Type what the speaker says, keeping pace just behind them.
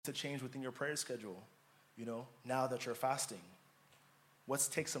to change within your prayer schedule, now that you're fasting? Let's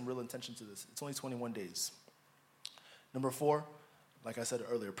take some real intention to this. It's only 21 days. Number 4, like I said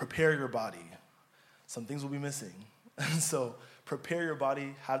earlier, prepare your body. Some things will be missing. So prepare your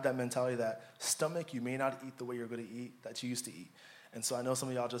body, have that mentality that stomach, you may not eat the way you're going to eat, that you used to eat. And so I know some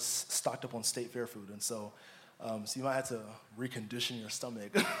of y'all just stocked up on state fair food. And so you might have to recondition your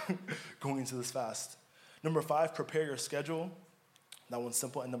stomach going into this fast. Number 5, prepare your schedule. That one's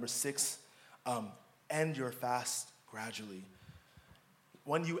simple. And number 6, end your fast gradually.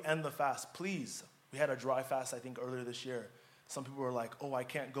 When you end the fast, please, we had a dry fast, I think, earlier this year. Some people were like, I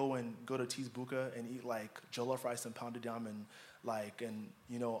can't go to T's Buka and eat like jollof rice and pounded yam and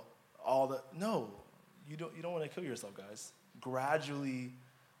all the, no, you don't want to kill yourself, guys. Gradually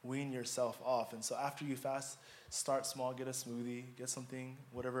wean yourself off. And so after you fast, start small, get a smoothie, get something,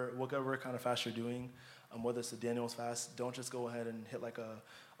 whatever kind of fast you're doing, whether it's a Daniel's fast, don't just go ahead and hit like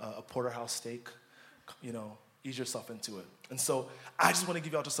a porterhouse steak, ease yourself into it. And so I just want to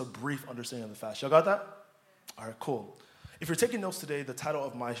give y'all just a brief understanding of the fast. Y'all got that? All right, cool. If you're taking notes today, the title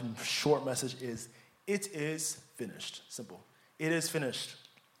of my short message is, It is Finished. Simple. It is finished.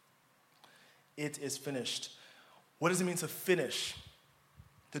 It is finished. What does it mean to finish?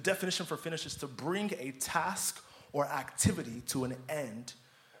 The definition for finish is to bring a task or activity to an end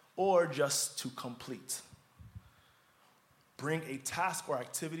or just to complete. Bring a task or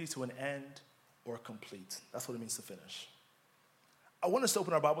activity to an end or complete. That's what it means to finish. I want us to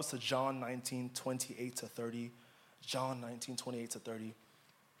open our Bibles to John 19:28 to 30. John 19:28 to 30.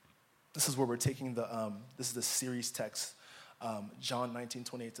 This is where we're taking this is the series text, John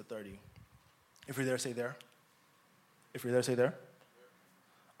 19:28 to 30. If you're there, say there. If you're there, say there.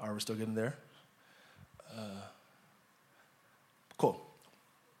 All right, we're still getting there. Cool.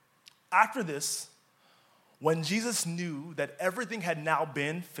 After this, when Jesus knew that everything had now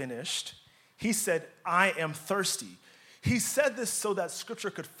been finished, he said, I am thirsty. He said this so that scripture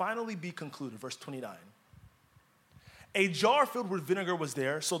could finally be concluded. Verse 29. A jar filled with vinegar was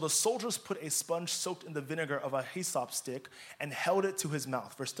there, so the soldiers put a sponge soaked in the vinegar of a hyssop stick and held it to his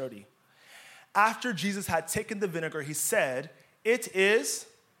mouth. Verse 30. After Jesus had taken the vinegar, he said, It is.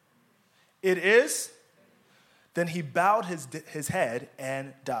 Then he bowed his head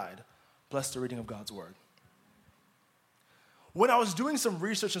and died. Bless the reading of God's word. When I was doing some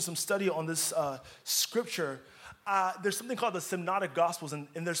research and some study on this scripture, there's something called the Synoptic Gospels, and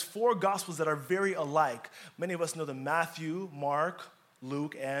there's 4 Gospels that are very alike. Many of us know them: Matthew, Mark,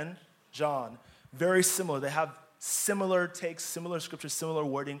 Luke, and John. Very similar. They have similar takes, similar scriptures, similar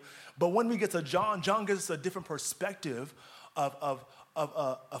wording. But when we get to John gives us a different perspective of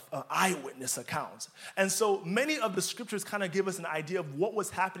eyewitness accounts. And so many of the scriptures kind of give us an idea of what was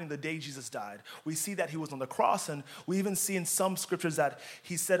happening the day Jesus died. We see that he was on the cross, and we even see in some scriptures that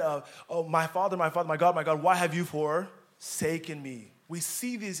he said, my Father, my God, why have you forsaken me? We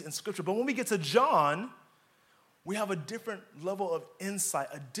see these in scripture. But when we get to John, we have a different level of insight,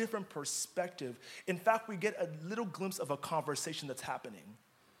 a different perspective. In fact, we get a little glimpse of a conversation that's happening.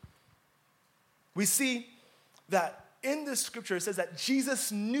 We see that in this scripture, it says that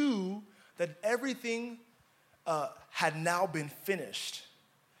Jesus knew that everything had now been finished.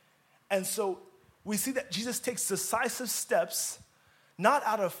 And so we see that Jesus takes decisive steps, not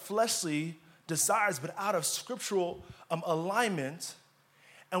out of fleshly desires, but out of scriptural alignment.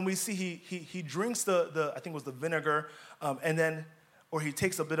 And we see he drinks the I think it was the vinegar, or he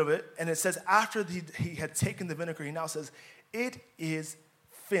takes a bit of it. And it says after he had taken the vinegar, he now says, it is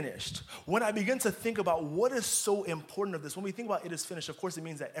finished. When I begin to think about what is so important of this, when we think about it is finished, of course it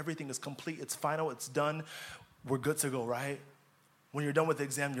means that everything is complete, it's final, it's done, we're good to go, right? When you're done with the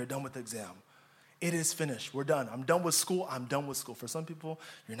exam, you're done with the exam. It is finished, we're done. I'm done with school, I'm done with school. For some people,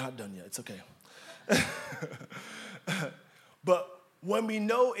 you're not done yet, it's okay. But when we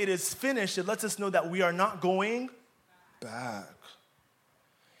know it is finished, it lets us know that we are not going back.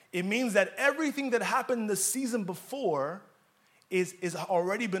 It means that everything that happened the season before is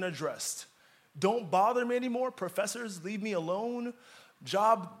already been addressed. Don't bother me anymore. Professors, leave me alone.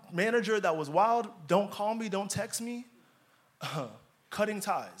 Job manager that was wild, don't call me, don't text me. Cutting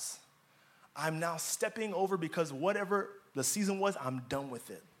ties. I'm now stepping over because whatever the season was, I'm done with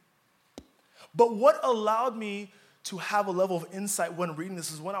it. But what allowed me to have a level of insight when reading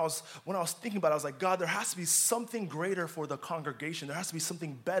this is when I was thinking about it, I was like, God, there has to be something greater for the congregation. There has to be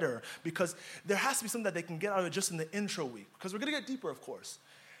something better, because there has to be something that they can get out of it just in the intro week, because we're going to get deeper, of course.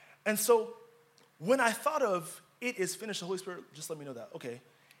 And so when I thought of it is finished, the Holy Spirit just let me know that, okay,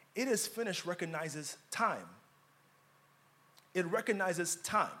 it is finished recognizes time. It recognizes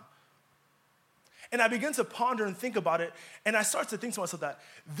time. And I begin to ponder and think about it, and I start to think to myself that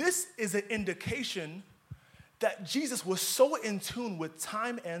this is an indication that Jesus was so in tune with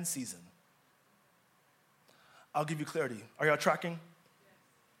time and season. I'll give you clarity. Are y'all tracking?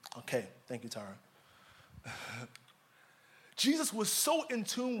 Okay, thank you, Tara. Jesus was so in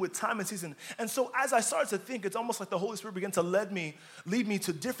tune with time and season. And so as I started to think, it's almost like the Holy Spirit began to lead me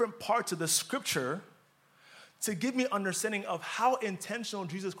to different parts of the scripture to give me understanding of how intentional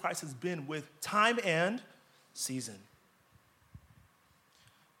Jesus Christ has been with time and season.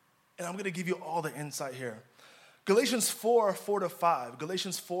 And I'm going to give you all the insight here. Galatians 4, 4-5.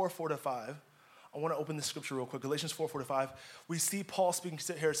 Galatians 4, 4-5. I want to open this scripture real quick. Galatians 4, 4-5. We see Paul speaking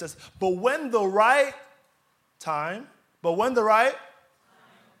here. It says, but when the right time, are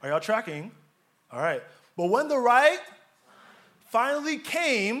y'all tracking? All right. But when the right finally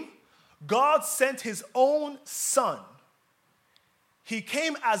came, God sent his own son. He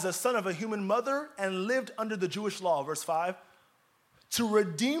came as a son of a human mother and lived under the Jewish law, verse 5, to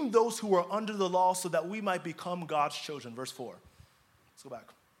redeem those who were under the law so that we might become God's children, verse 4. Let's go back.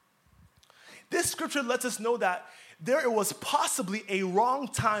 This scripture lets us know that there was possibly a wrong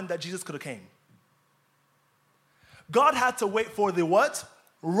time that Jesus could have came. God had to wait for the what?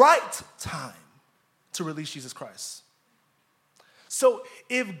 Right time to release Jesus Christ. So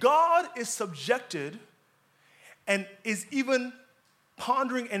if God is subjected and is even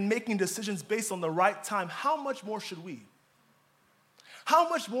pondering and making decisions based on the right time, how much more should we? How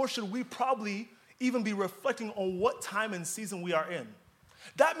much more should we probably even be reflecting on what time and season we are in?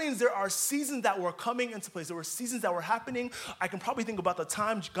 That means there are seasons that were coming into place. There were seasons that were happening. I can probably think about the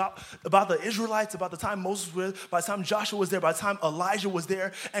time, about the Israelites, about the time Moses was there, by the time Joshua was there, by the time Elijah was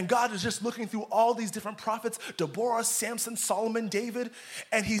there. And God is just looking through all these different prophets, Deborah, Samson, Solomon, David.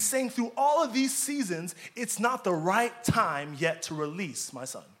 And he's saying through all of these seasons, it's not the right time yet to release my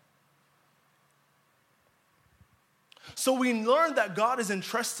son. So we learn that God is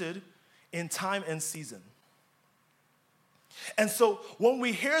interested in time and season. And so when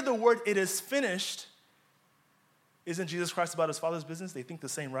we hear the word, it is finished, isn't Jesus Christ about his Father's business? They think the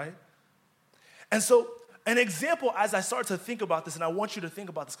same, right? And so an example as I start to think about this, and I want you to think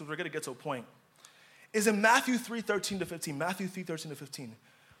about this because we're going to get to a point, is in Matthew 3:13-15. Matthew 3:13-15.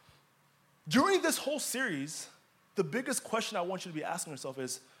 During this whole series, the biggest question I want you to be asking yourself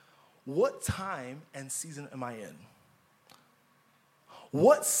is, what time and season am I in?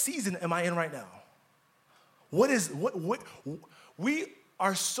 What season am I in right now? We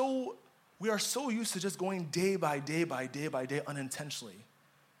are so used to just going day by day unintentionally.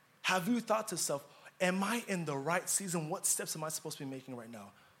 Have you thought to yourself, am I in the right season? What steps am I supposed to be making right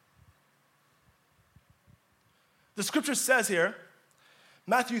now? The scripture says here,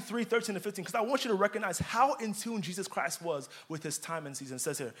 Matthew 3:13-15, because I want you to recognize how in tune Jesus Christ was with his time and season. It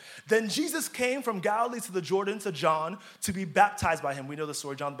says here, then Jesus came from Galilee to the Jordan to John to be baptized by him. We know the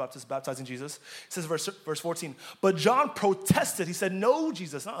story, John the Baptist baptizing Jesus. It says verse 14, but John protested. He said, no,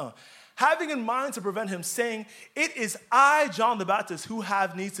 Jesus, having in mind to prevent him, saying, it is I, John the Baptist, who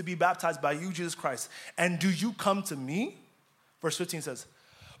have need to be baptized by you, Jesus Christ. And do you come to me? Verse 15 says,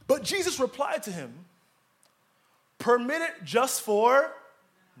 but Jesus replied to him, permit it just for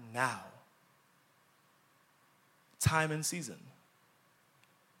now. Time and season.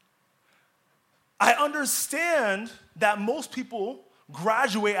 I understand that most people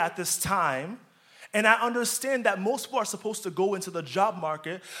graduate at this time, and I understand that most people are supposed to go into the job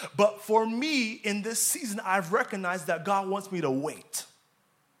market, but for me, in this season, I've recognized that God wants me to wait.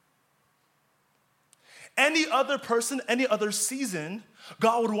 Any other person, any other season,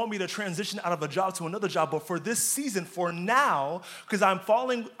 God would want me to transition out of a job to another job. But for this season, for now, because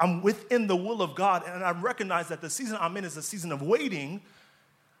I'm within the will of God, and I recognize that the season I'm in is a season of waiting,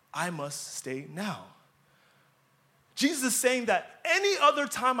 I must stay now. Jesus is saying that any other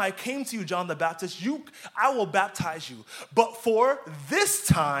time I came to you, John the Baptist, I will baptize you. But for this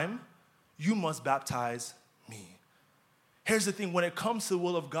time, you must baptize me. Here's the thing, when it comes to the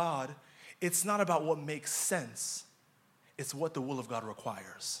will of God, it's not about what makes sense. It's what the will of God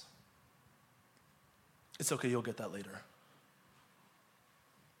requires. It's okay, you'll get that later.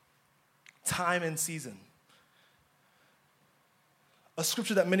 Time and season. A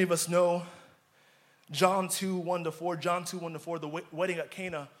scripture that many of us know, John 2:1-4. John 2:1-4, the wedding at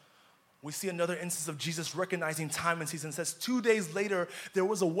Cana. We see another instance of Jesus recognizing time and season. It says, 2 days later, there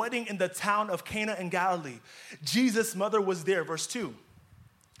was a wedding in the town of Cana in Galilee. Jesus' mother was there, verse 2.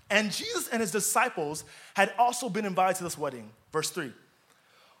 And Jesus and his disciples had also been invited to this wedding. Verse 3.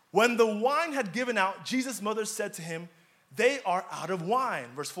 When the wine had given out, Jesus' mother said to him, they are out of wine.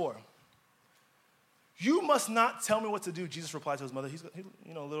 Verse 4. You must not tell me what to do, Jesus replied to his mother. He's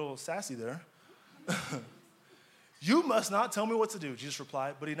a little sassy there. You must not tell me what to do, Jesus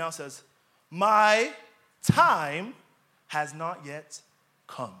replied. But he now says, my time has not yet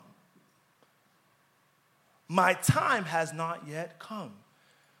come. My time has not yet come.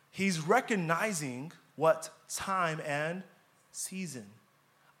 He's recognizing what time and season.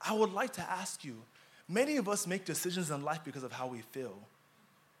 I would like to ask you, many of us make decisions in life because of how we feel.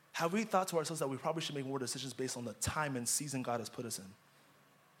 Have we thought to ourselves that we probably should make more decisions based on the time and season God has put us in?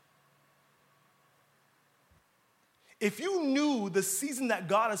 If you knew the season that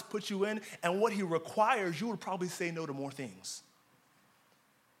God has put you in and what he requires, you would probably say no to more things.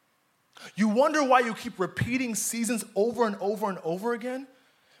 You wonder why you keep repeating seasons over and over and over again?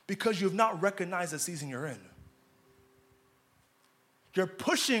 Because you have not recognized the season you're in. You're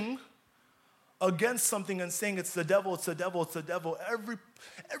pushing against something and saying it's the devil, it's the devil, it's the devil.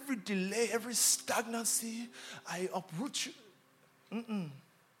 Every delay, every stagnancy, I uproot you.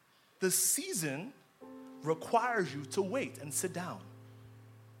 The season requires you to wait and sit down.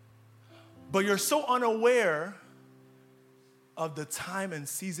 But you're so unaware of the time and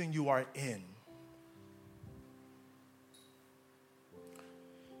season you are in.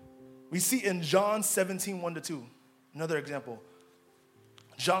 We see in John 17, 1-2, another example.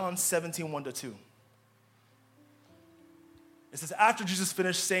 John 17, 1-2. It says, after Jesus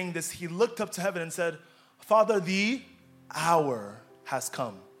finished saying this, he looked up to heaven and said, Father, the hour has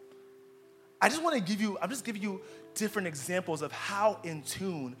come. I'm just giving you different examples of how in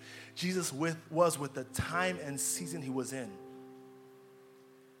tune Jesus was with the time and season he was in.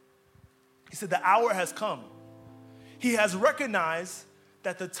 He said, the hour has come. He has recognized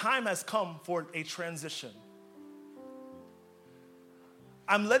that the time has come for a transition.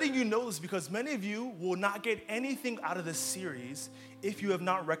 I'm letting you know this because many of you will not get anything out of this series if you have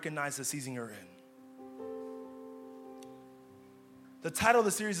not recognized the season you're in. The title of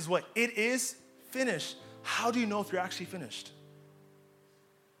the series is what? It is finished. How do you know if you're actually finished?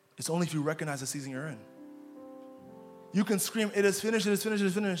 It's only if you recognize the season you're in. You can scream, it is finished, it is finished, it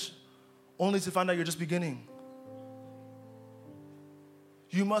is finished, only to find out you're just beginning.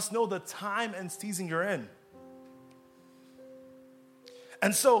 You must know the time and season you're in.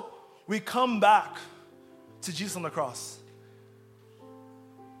 And so we come back to Jesus on the cross.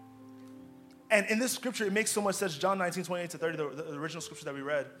 And in this scripture, it makes so much sense. John 19, 28-30, the original scripture that we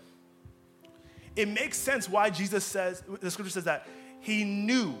read. It makes sense why Jesus says, the scripture says that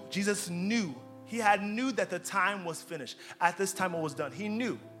Jesus knew that the time was finished. At this time it was done. He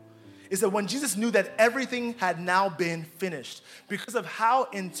knew. It's that when Jesus knew that everything had now been finished, because of how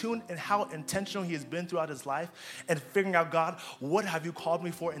in tune and how intentional he has been throughout his life and figuring out, God, what have you called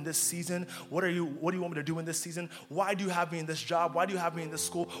me for in this season? What do you want me to do in this season? Why do you have me in this job? Why do you have me in this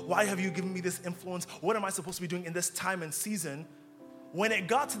school? Why have you given me this influence? What am I supposed to be doing in this time and season? When it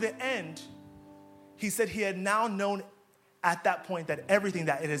got to the end, he said he had now known at that point that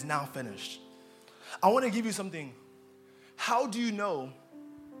it is now finished. I want to give you something. How do you know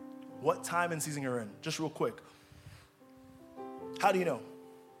what time and season you're in? Just real quick. How do you know?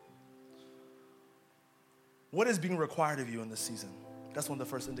 What is being required of you in this season? That's one of the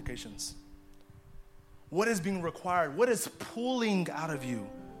first indications. What is being required? What is pulling out of you?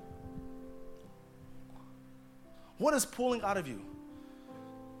 What is pulling out of you?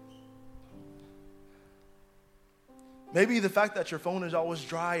 Maybe the fact that your phone is always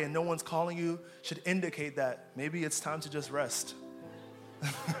dry and no one's calling you should indicate that maybe it's time to just rest.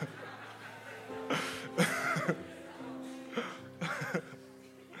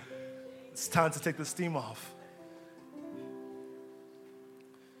 It's time to take the steam off.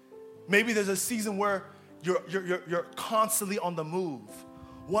 Maybe there's a season where you're constantly on the move,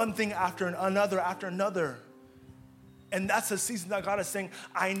 one thing after another. And that's a season that God is saying,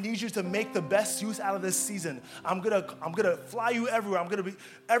 I need you to make the best use out of this season. I'm gonna fly you everywhere. I'm gonna be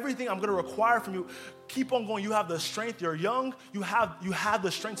everything I'm gonna require from you. Keep on going. You have the strength. You're young. You have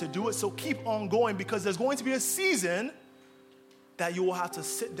the strength to do it. So keep on going, because there's going to be a season that you will have to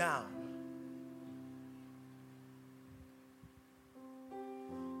sit down.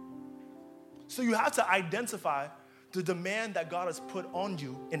 So you have to identify the demand that God has put on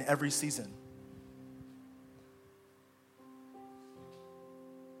you in every season.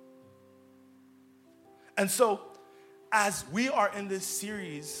 And so, as we are in this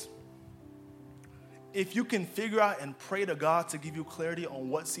series, if you can figure out and pray to God to give you clarity on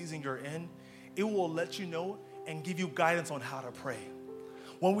what season you're in, it will let you know and give you guidance on how to pray.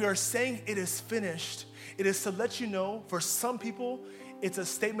 When we are saying it is finished, it is to let you know, for some people, it's a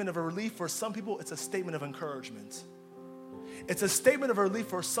statement of relief. For some people, it's a statement of encouragement. It's a statement of relief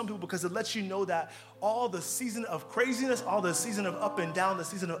for some people because it lets you know that all the season of craziness, all the season of up and down, the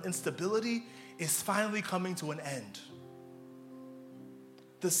season of instability is finally coming to an end.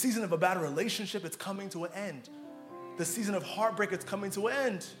 The season of a bad relationship, it's coming to an end. The season of heartbreak, it's coming to an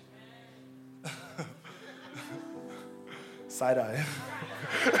end. Side eye.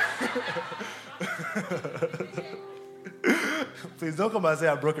 Please don't come and say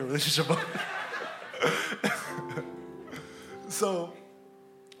I broke a relationship. So,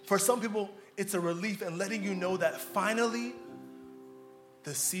 for some people, it's a relief and letting you know that finally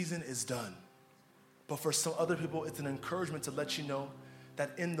the season is done. But for some other people, it's an encouragement to let you know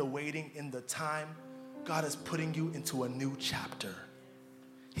that in the waiting, in the time, God is putting you into a new chapter.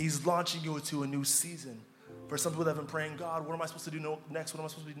 He's launching you into a new season. For some people that have been praying, God, what am I supposed to do next? What am I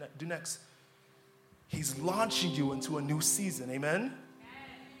supposed to do next? He's launching you into a new season. Amen?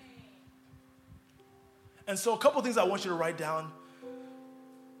 And so a couple things I want you to write down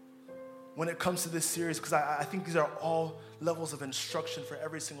when it comes to this series, because I think these are all levels of instruction for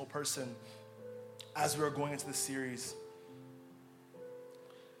every single person as we are going into this series.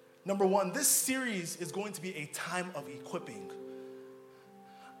 Number one, this series is going to be a time of equipping.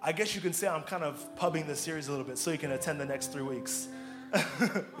 I guess you can say I'm kind of pubbing this series a little bit so you can attend the next 3 weeks.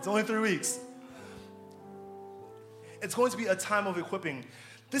 It's only 3 weeks. It's going to be a time of equipping.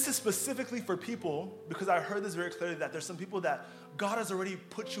 This is specifically for people, because I heard this very clearly, that there's some people that God has already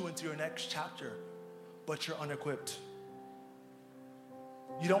put you into your next chapter, but you're unequipped.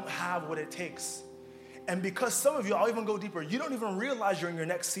 You don't have what it takes. And because some of you, I'll even go deeper, you don't even realize you're in your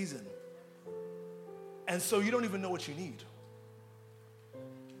next season. And so you don't even know what you need.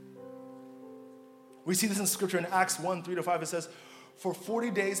 We see this in scripture in Acts 1, 3-5. It says, for 40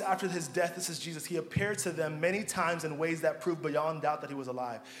 days after his death, this is Jesus, he appeared to them many times in ways that proved beyond doubt that he was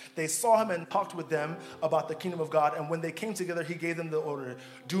alive. They saw him and talked with them about the kingdom of God. And when they came together, he gave them the order,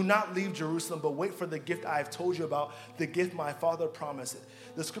 do not leave Jerusalem, but wait for the gift I have told you about, the gift my Father promised.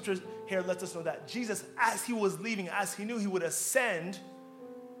 The scriptures here lets us know that Jesus, as he was leaving, as he knew he would ascend,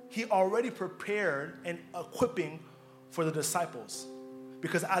 he already prepared and equipping for the disciples.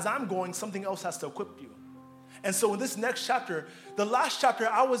 Because as I'm going, something else has to equip you. And so in this next chapter, the last chapter,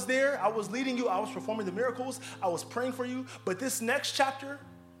 I was there, I was leading you, I was performing the miracles, I was praying for you. But this next chapter,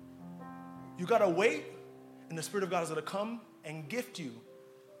 you got to wait, and the Spirit of God is going to come and gift you.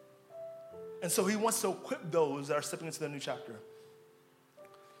 And so he wants to equip those that are stepping into the new chapter.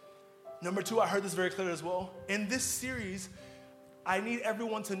 Number two, I heard this very clearly as well. In this series, I need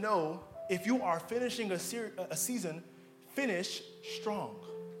everyone to know, if you are finishing a season, finish strong.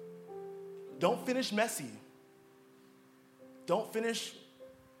 Don't finish messy. Don't finish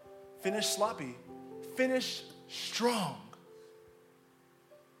sloppy. Finish strong.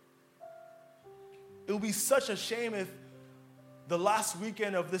 It would be such a shame if the last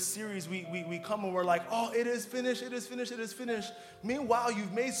weekend of this series we come and we're like, oh, it is finished, it is finished, it is finished. Meanwhile,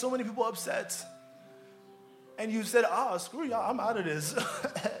 you've made so many people upset. And you said, screw y'all, I'm out of this.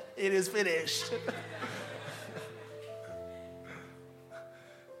 It is finished.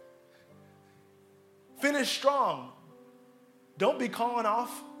 Finish strong. Don't be calling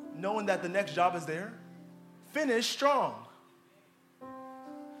off knowing that the next job is there. Finish strong.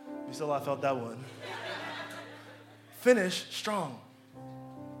 You still I felt that one. Finish strong.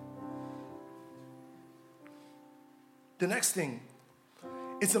 The next thing,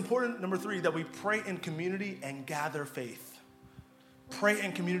 it's important, number three, that we pray in community and gather faith. Pray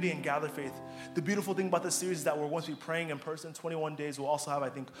in community and gather faith. The beautiful thing about this series is that we're going to be praying in person 21 days. We'll also have, I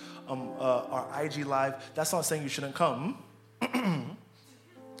think, our IG Live. That's not saying you shouldn't come.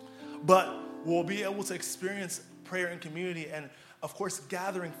 But we'll be able to experience prayer in community and, of course,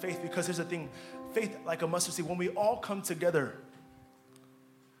 gathering faith. Because here's the thing. Faith, like a mustard seed, when we all come together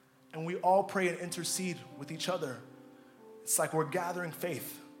and we all pray and intercede with each other, it's like we're gathering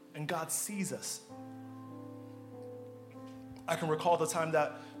faith and God sees us. I can recall the time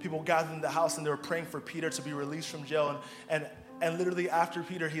that people gathered in the house and they were praying for Peter to be released from jail. And literally after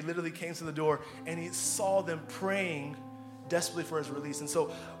Peter, he literally came to the door and he saw them praying desperately for his release. And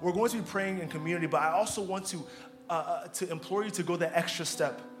so we're going to be praying in community, but I also want to implore you to go the extra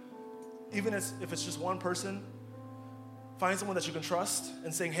step. Even if it's just one person, find someone that you can trust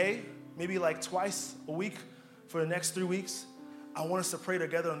and saying, hey, maybe like twice a week for the next 3 weeks, I want us to pray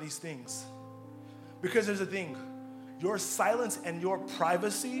together on these things. Because there's a thing. Your silence and your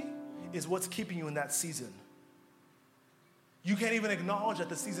privacy is what's keeping you in that season. You can't even acknowledge that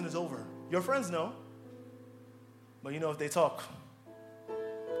the season is over. Your friends know. But you know, if they talk,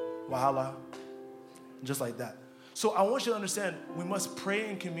 wahala, just like that. So I want you to understand, we must pray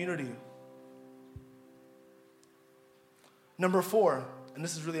in community. Number 4, and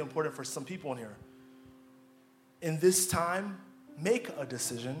this is really important for some people in here. In this time, make a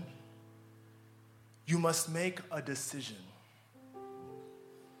decision You must make a decision.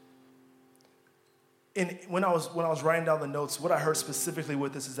 And when I was writing down the notes, what I heard specifically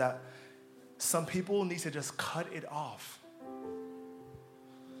with this is that some people need to just cut it off.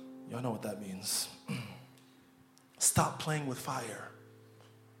 Y'all know what that means. Stop playing with fire.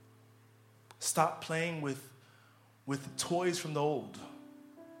 Stop playing with toys from the old.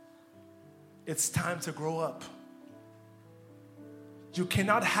 It's time to grow up. You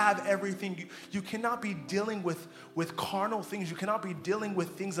cannot have everything. You cannot be dealing with carnal things. You cannot be dealing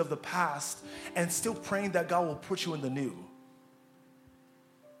with things of the past and still praying that God will put you in the new.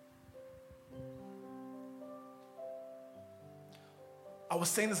 I was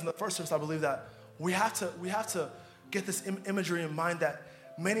saying this in the first service. I believe that we have to get this imagery in mind that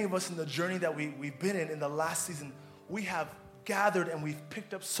many of us in the journey that we've been in the last season, we have gathered and we've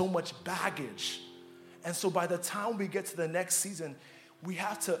picked up so much baggage. And so by the time we get to the next season, we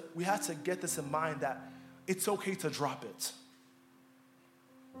have to get this in mind that it's okay to drop it.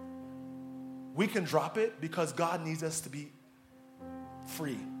 We can drop it because God needs us to be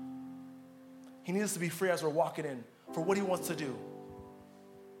free. He needs us to be free as we're walking in for what he wants to do.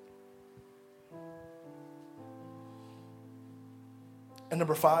 And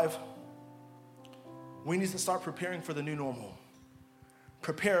number 5, we need to start preparing for the new normal.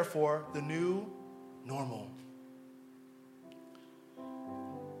 Prepare for the new normal.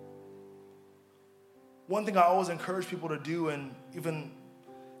 One thing I always encourage people to do, and even,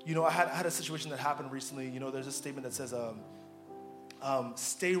 I had a situation that happened recently. There's a statement that says,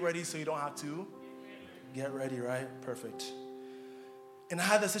 stay ready so you don't have to get ready, right? Perfect. And I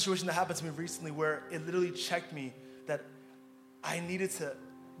had that situation that happened to me recently where it literally checked me that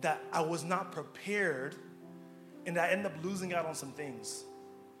that I was not prepared, and I ended up losing out on some things.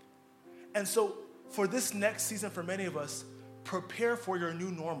 And so for this next season, for many of us, prepare for your new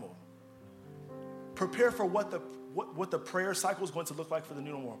normal. Prepare for what the prayer cycle is going to look like for the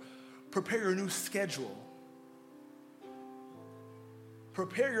new normal. Prepare your new schedule.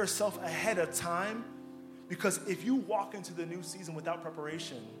 Prepare yourself ahead of time, because if you walk into the new season without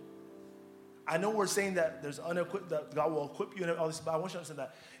preparation, I know we're saying that that God will equip you and all this, but I want you to understand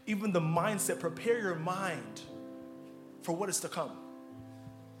that even the mindset, prepare your mind for what is to come.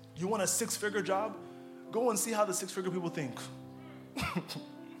 You want a 6-figure job? Go and see how the 6-figure people think.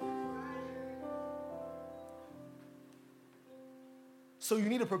 So you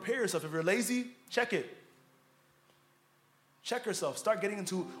need to prepare yourself. If you're lazy, check it. Check yourself. Start getting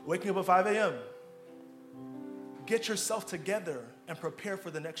into waking up at 5 a.m. Get yourself together and prepare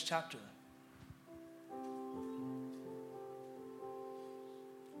for the next chapter.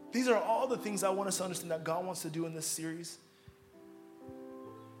 These are all the things I want us to understand that God wants to do in this series.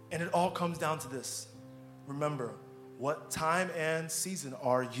 And it all comes down to this. Remember, what time and season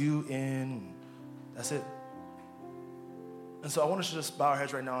are you in? That's it. And so I want us to just bow our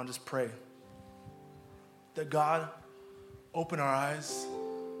heads right now and just pray that God open our eyes.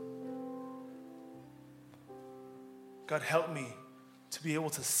 God, help me to be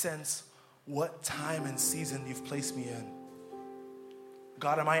able to sense what time and season you've placed me in.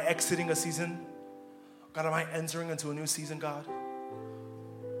 God, am I exiting a season? God, am I entering into a new season, God?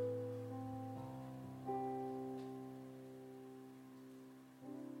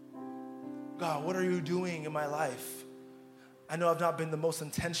 God, what are you doing in my life? I know I've not been the most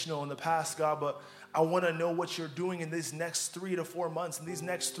intentional in the past, God, but I want to know what you're doing in these next 3 to 4 months, in these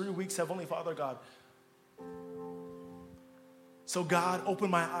next 3 weeks, Heavenly Father, God. So God,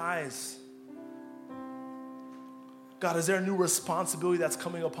 open my eyes. God, is there a new responsibility that's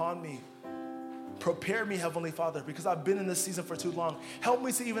coming upon me? Prepare me, Heavenly Father, because I've been in this season for too long. Help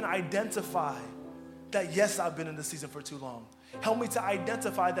me to even identify that, yes, I've been in this season for too long. Help me to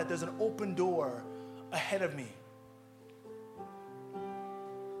identify that there's an open door ahead of me.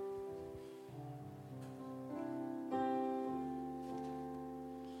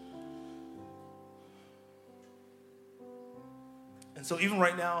 And so even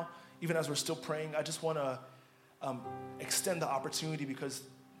right now, even as we're still praying, I just want to extend the opportunity, because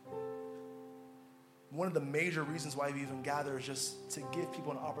one of the major reasons why we even gather is just to give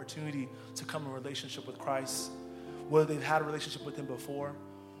people an opportunity to come in relationship with Christ, whether they've had a relationship with him before,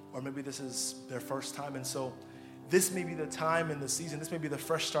 or maybe this is their first time. And so this may be the time in the season, this may be the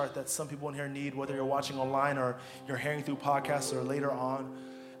fresh start that some people in here need, whether you're watching online or you're hearing through podcasts or later on.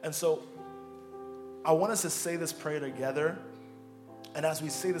 And so I want us to say this prayer together. And as we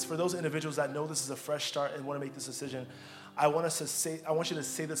say this, for those individuals that know this is a fresh start and want to make this decision, I want you to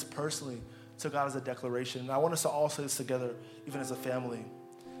say this personally to God as a declaration. And I want us to all say this together, even as a family.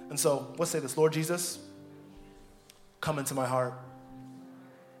 And so let's say this. Lord Jesus, come into my heart.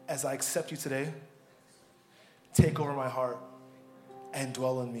 As I accept you today take over my heart and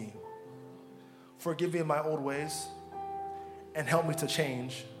dwell in me. Forgive me of my old ways and help me to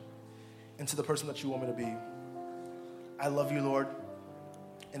change into the person that you want me to be. I love you, Lord,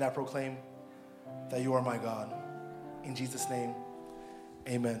 and I proclaim that you are my God. In Jesus' name,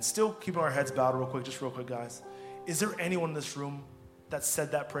 amen. Still keeping our heads bowed real quick, guys. Is there anyone in this room that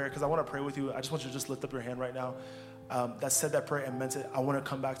said that prayer? Because I want to pray with you. I just want you to just lift up your hand right now. That said that prayer and meant it. I want to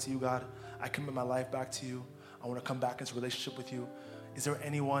come back to you, God. I commit my life back to you. I want to come back into relationship with you. Is there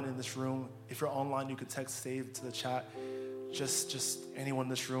anyone in this room? If you're online, you can text save to the chat. Just anyone in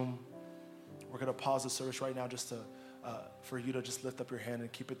this room. We're going to pause the service right now just to for you to just lift up your hand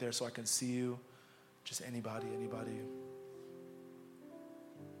and keep it there so I can see you. Just anybody.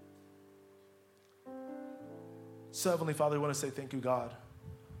 So Heavenly Father, we want to say thank you, God.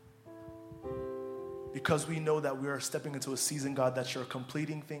 Because we know that we are stepping into a season, God, that you're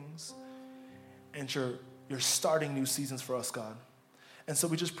completing things and you're starting new seasons for us, God. And so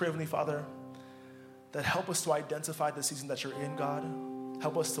we just pray, Heavenly Father, that help us to identify the season that you're in, God.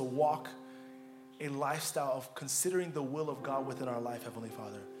 Help us to walk a lifestyle of considering the will of God within our life, Heavenly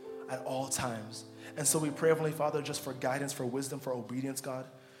Father, at all times. And so we pray, Heavenly Father, just for guidance, for wisdom, for obedience, God,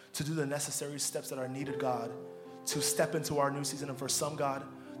 to do the necessary steps that are needed, God, to step into our new season, and for some, God,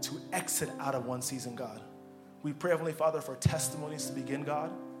 to exit out of one season, God. We pray, Heavenly Father, for testimonies to begin,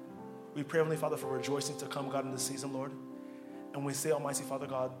 God. We pray, Heavenly Father, for rejoicing to come, God, in this season, Lord. And we say, Almighty Father,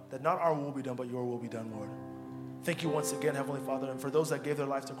 God, that not our will be done, but your will be done, Lord. Thank you once again, Heavenly Father. And for those that gave their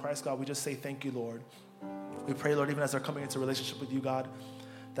life to Christ, God, we just say thank you, Lord. We pray, Lord, even as they're coming into a relationship with you, God,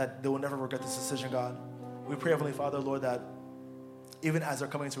 that they will never regret this decision, God. We pray, Heavenly Father, Lord, that even as they're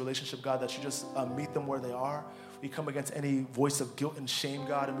coming into a relationship, God, that you just meet them where they are. We come against any voice of guilt and shame,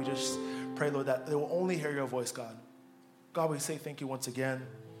 God, and we just pray, Lord, that they will only hear your voice, God. God, we say thank you once again.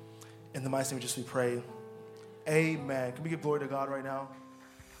 In the mighty name, we pray. Amen. Can we give glory to God right now?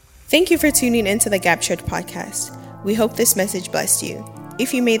 Thank you for tuning into the Gap Church podcast. We hope this message blessed you.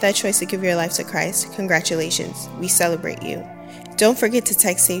 If you made that choice to give your life to Christ, congratulations. We celebrate you. Don't forget to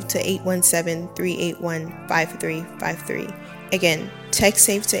text SAVE to 817-381-5353. Again, text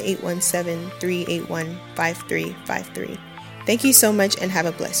SAVE to 817-381-5353. Thank you so much and have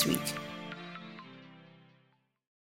a blessed week.